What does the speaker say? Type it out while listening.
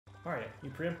Alright,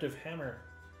 your preemptive hammer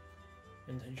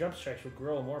and jump strikes will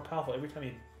grow more powerful every time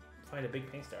you find a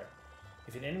big paint star.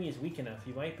 If an enemy is weak enough,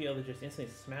 you might be able to just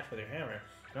instantly smash with your hammer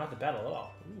and not have to battle at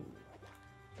all. Ooh.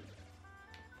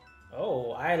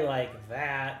 Oh, I like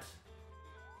that.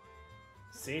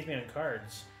 Saves me on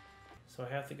cards. So I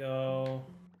have to go...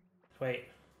 Wait.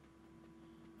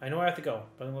 I know I have to go,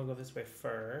 but I'm going to go this way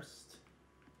first.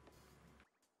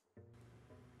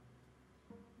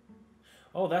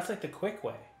 Oh, that's like the quick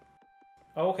way.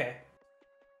 Oh, okay.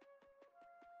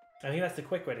 I think that's the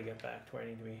quick way to get back to where I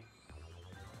need to be.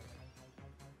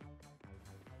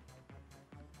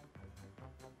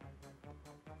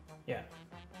 Yeah.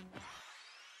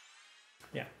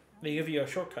 Yeah. They give you a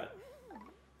shortcut.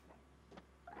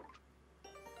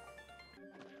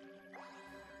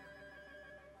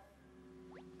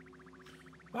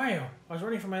 Mario! I was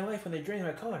running for my life when they drained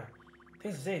my color.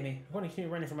 Thanks to save me. I'm going to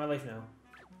continue running for my life now.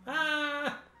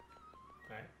 Ah!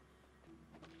 Alright.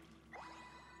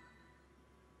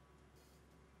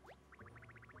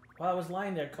 While I was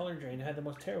lying there color drained, I had the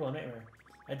most terrible nightmare.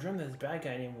 I dreamed that this bad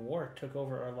guy named Wart took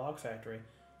over our log factory.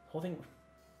 The whole thing...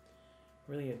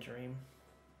 Really a dream.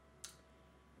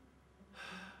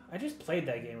 I just played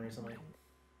that game recently.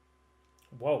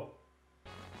 Whoa.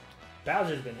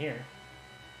 Bowser's been here.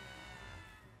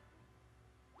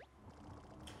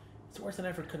 It's worse than I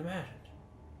ever could imagine.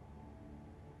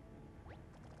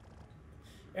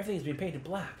 Everything's been painted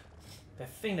black.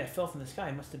 That thing that fell from the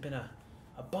sky must have been a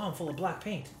bomb full of black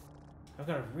paint. I've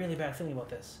got a really bad feeling about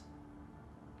this.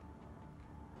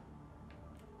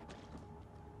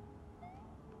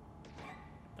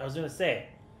 I was gonna say,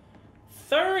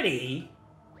 30?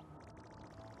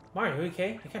 Mario, are you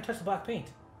okay? You can't touch the black paint.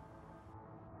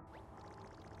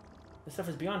 This stuff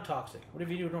is beyond toxic.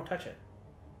 Whatever you do, don't touch it.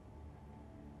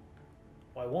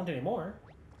 Well, I won't anymore.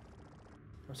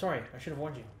 I'm sorry, I should have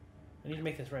warned you. I need to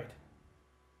make this right.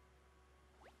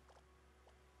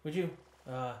 Would you,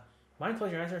 mind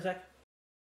closing your eyes for a sec?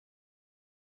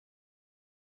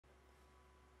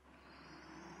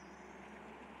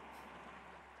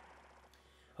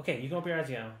 Okay, you can open your eyes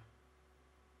again.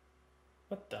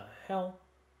 What the hell?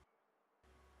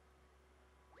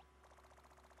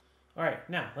 Alright,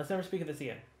 now, let's never speak of this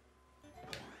again.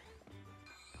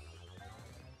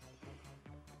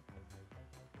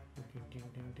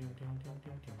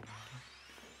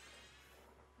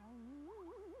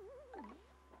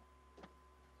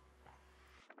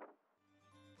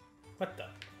 What the?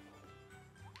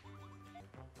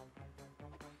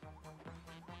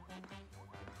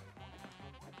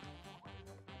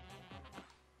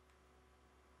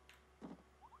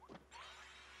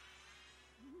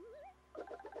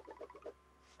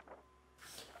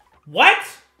 What?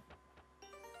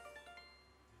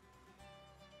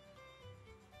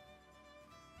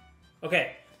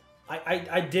 Okay.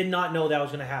 I did not know that was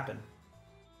going to happen.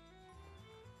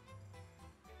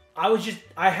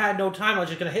 I had no time. I was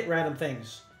just going to hit random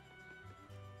things.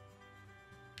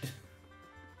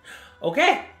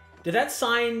 Okay. Did that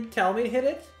sign tell me to hit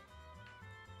it?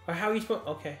 Or how are you supposed...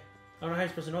 Okay. I don't know how you're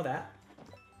supposed to know that.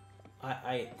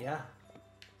 Yeah.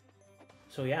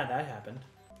 So yeah, that happened.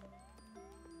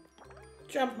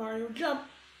 Jump, Mario, jump!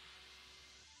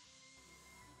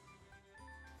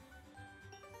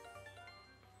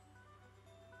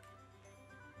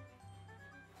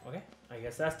 Okay, I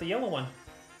guess that's the yellow one.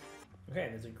 Okay,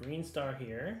 there's a green star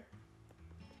here.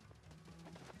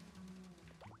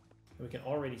 We can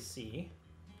already see.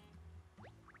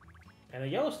 And a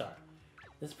yellow star.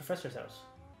 This is Professor's house.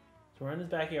 So we're in his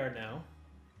backyard now.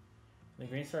 The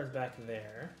green star is back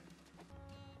there.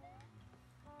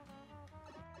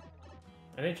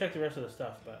 I didn't check the rest of the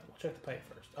stuff, but we'll check the pipe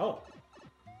first. Oh!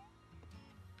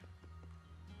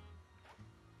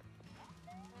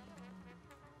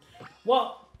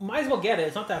 Well, might as well get it.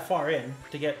 It's not that far in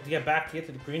to get to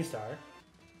the green star.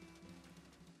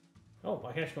 Oh,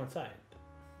 I can actually go inside.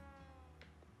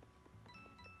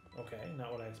 Okay,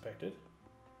 not what I expected.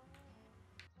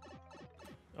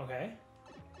 Okay.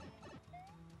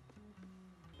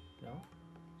 No.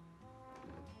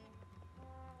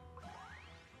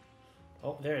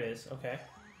 Oh, there it is. Okay.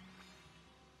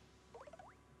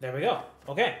 There we go.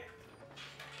 Okay.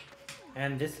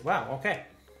 And this... Wow, okay.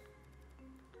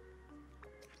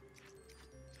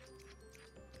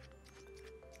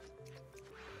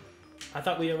 I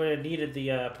thought we would have needed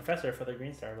the professor for the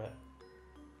green star, but...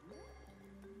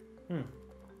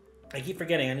 I keep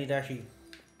forgetting I need to actually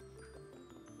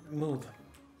move.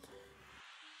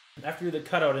 After you do the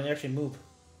cutout and actually move.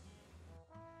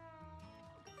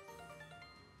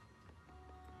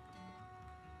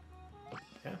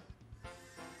 Yeah.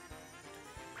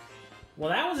 Well,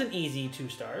 that was an easy 2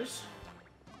 stars.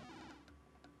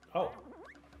 Oh,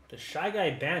 the Shy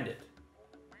Guy Bandit.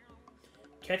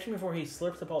 Catch him before he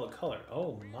slurps up all the color.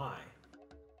 Oh my.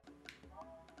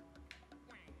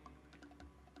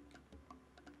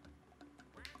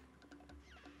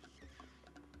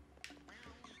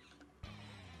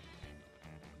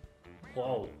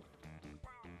 Whoa.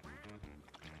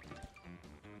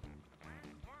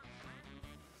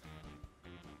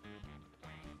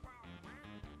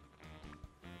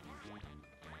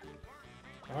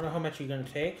 I don't know how much you're going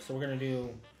to take, so we're going to do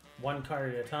one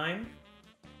card at a time.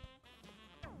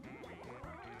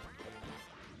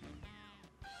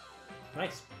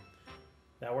 Nice.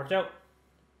 That worked out.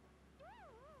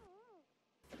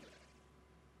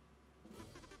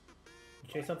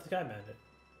 You chase out the Sky Bandit.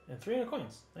 And 300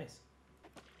 coins. Nice.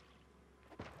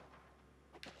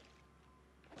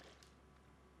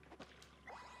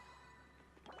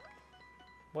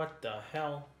 What the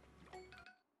hell?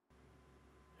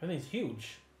 Everything's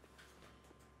huge.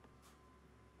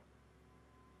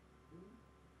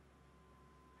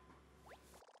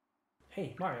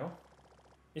 Hey, Mario.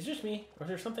 Is it just me, or is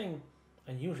there something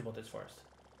unusual about this forest?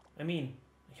 I mean,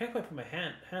 I can't quite put my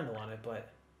handle on it, but...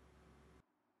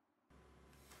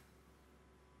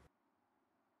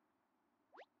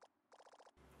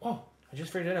 Oh, I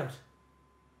just figured it out.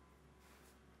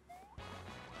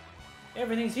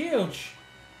 Everything's huge!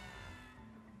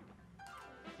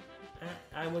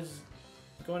 I was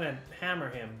going to hammer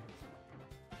him.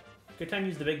 Good time to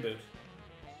use the big boot.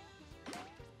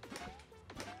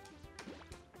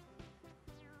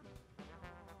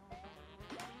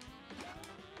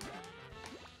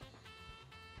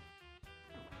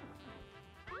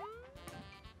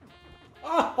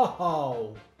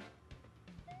 Oh!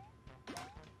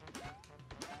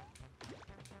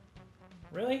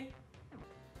 Really?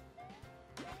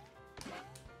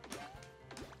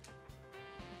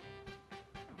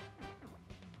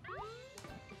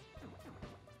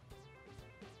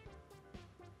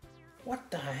 What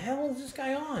the hell is this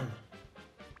guy on?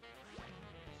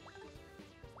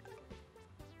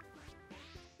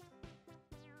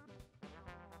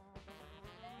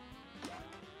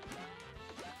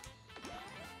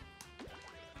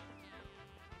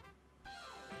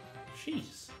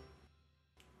 Jeez.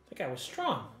 That guy was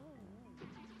strong.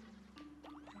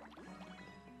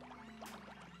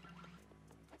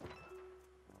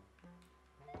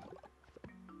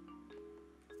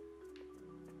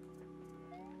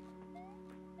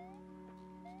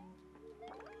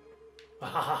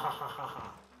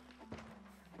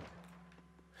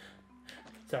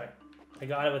 Sorry, I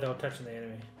got it without touching the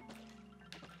enemy.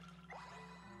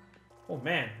 Oh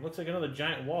man, looks like another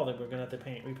giant wall that we're gonna have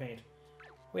to repaint.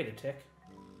 Wait a tick.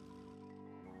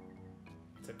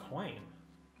 It's a coin.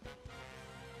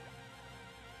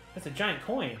 That's a giant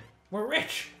coin. We're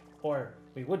rich! Or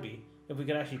we would be, if we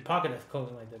could actually pocket a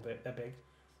clothing like that big.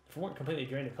 If we weren't completely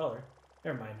drained of color.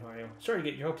 Never mind, Mario. Sorry to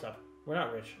get your hopes up. We're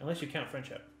not rich, unless you count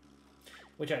friendship.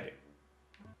 Which I do.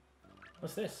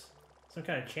 What's this? Some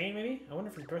kind of chain, maybe? I wonder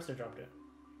if the professor dropped it.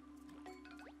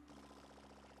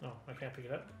 Oh, I can't pick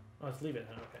it up? Oh, let's leave it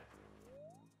then, okay.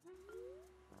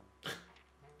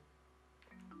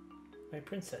 My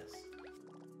princess.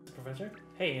 The professor?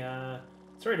 Hey,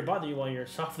 sorry to bother you while you're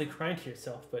softly crying to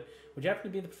yourself, but would you happen to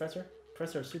be the professor?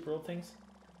 Professor of super old things?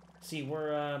 See,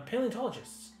 we're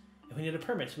paleontologists, and we need a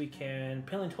permit so we can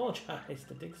paleontologize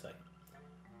the dig site.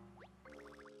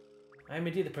 I am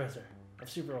indeed the professor of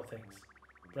super old things,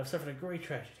 but I've suffered a great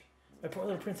tragedy. My poor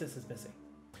little princess is missing.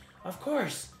 Of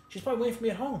course! She's probably waiting for me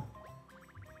at home.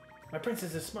 My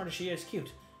princess, as smart as she is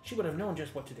cute, she would have known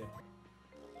just what to do.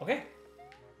 Okay.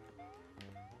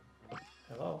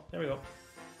 Hello. There we go.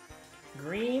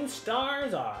 Green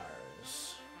stars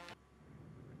ours.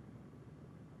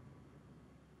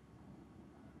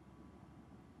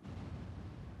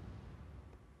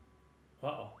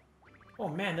 Uh-oh. Oh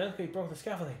man, that looks like he broke the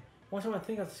scaffolding. Want someone to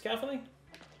think of the scaffolding?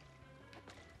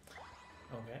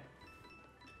 Okay.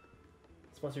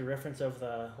 It's supposed to be a reference of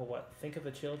the whole what? Think of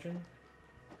the children?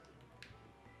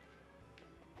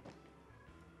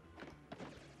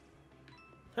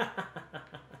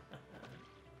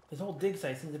 This whole dig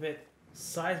site seems a bit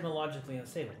seismologically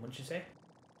unstable, wouldn't you say?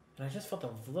 And I just felt a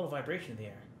little vibration in the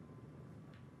air.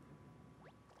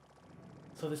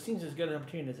 So this seems as good an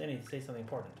opportunity as any to say something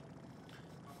important.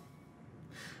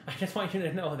 I just want you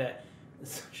to know that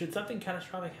should something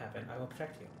catastrophic happen, I will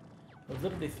protect you. I will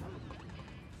literally...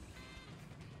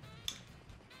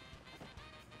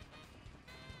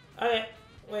 Okay,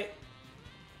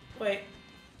 wait.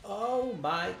 Oh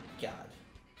my god.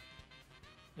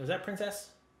 Was that princess?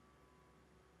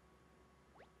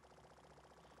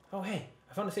 Oh hey,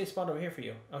 I found a safe spot over here for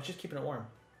you. I was just keeping it warm.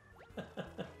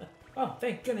 Oh,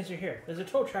 thank goodness you're here. There's a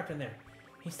toad trapped in there.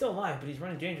 He's still alive, but he's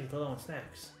running danger with low on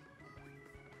snacks.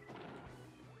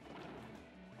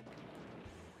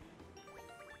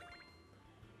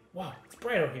 Wow, it's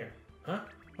bright out here. Huh?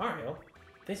 Mario?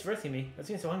 Thanks for rescuing me. I was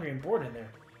getting so hungry and bored in there.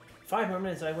 5 more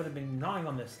minutes and I would have been gnawing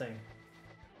on this thing.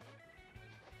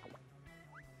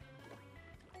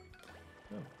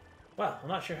 Oh. Well, I'm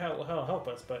not sure how it'll help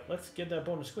us, but let's give that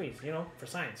bone a squeeze, you know, for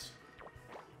science.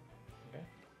 Okay.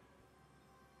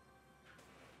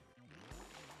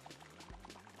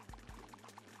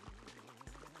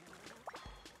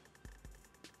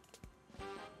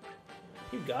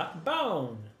 You got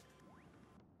bone!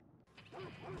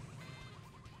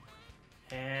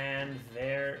 And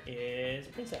there is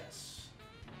Princess.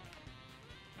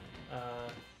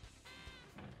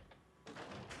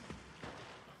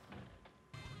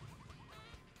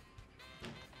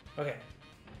 Okay.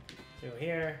 So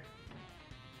here.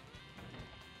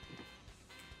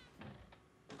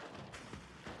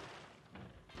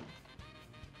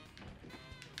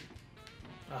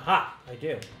 Aha! I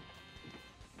do.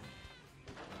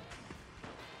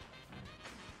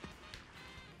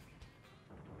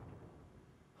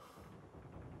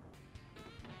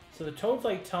 So the toad's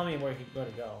like telling me where he's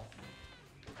going to go.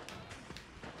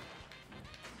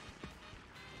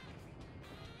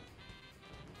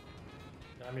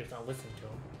 I'm just not listening to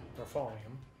him or following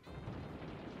him.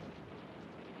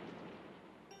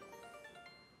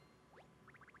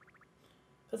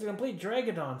 That's a complete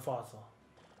Dragodon fossil.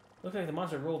 Looks like the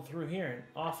monster rolled through here and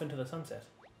off into the sunset.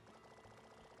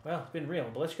 Well, it's been real,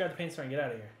 but let's grab the paint store and get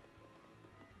out of here.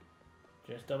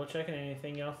 Just double checking.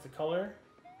 Anything else to color?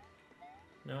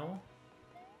 No?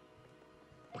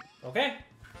 Okay.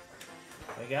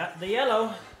 We got the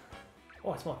yellow.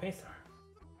 Oh, I smell a paint star.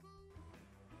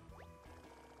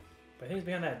 But I think it's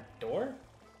behind that door?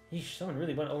 Yeesh, someone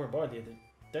really went overboard the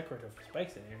decorative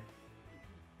spikes in here.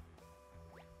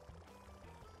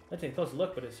 Let's take a close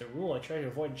look, but it's a rule I try to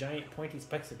avoid giant pointy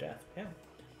spikes of death. Yeah.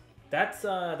 That's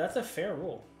a fair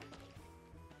rule.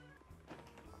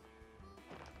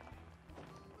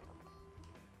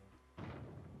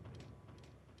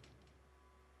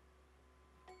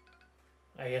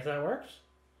 I guess that works.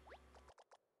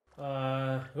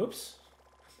 Oops.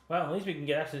 Well, at least we can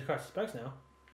get access across the spikes now.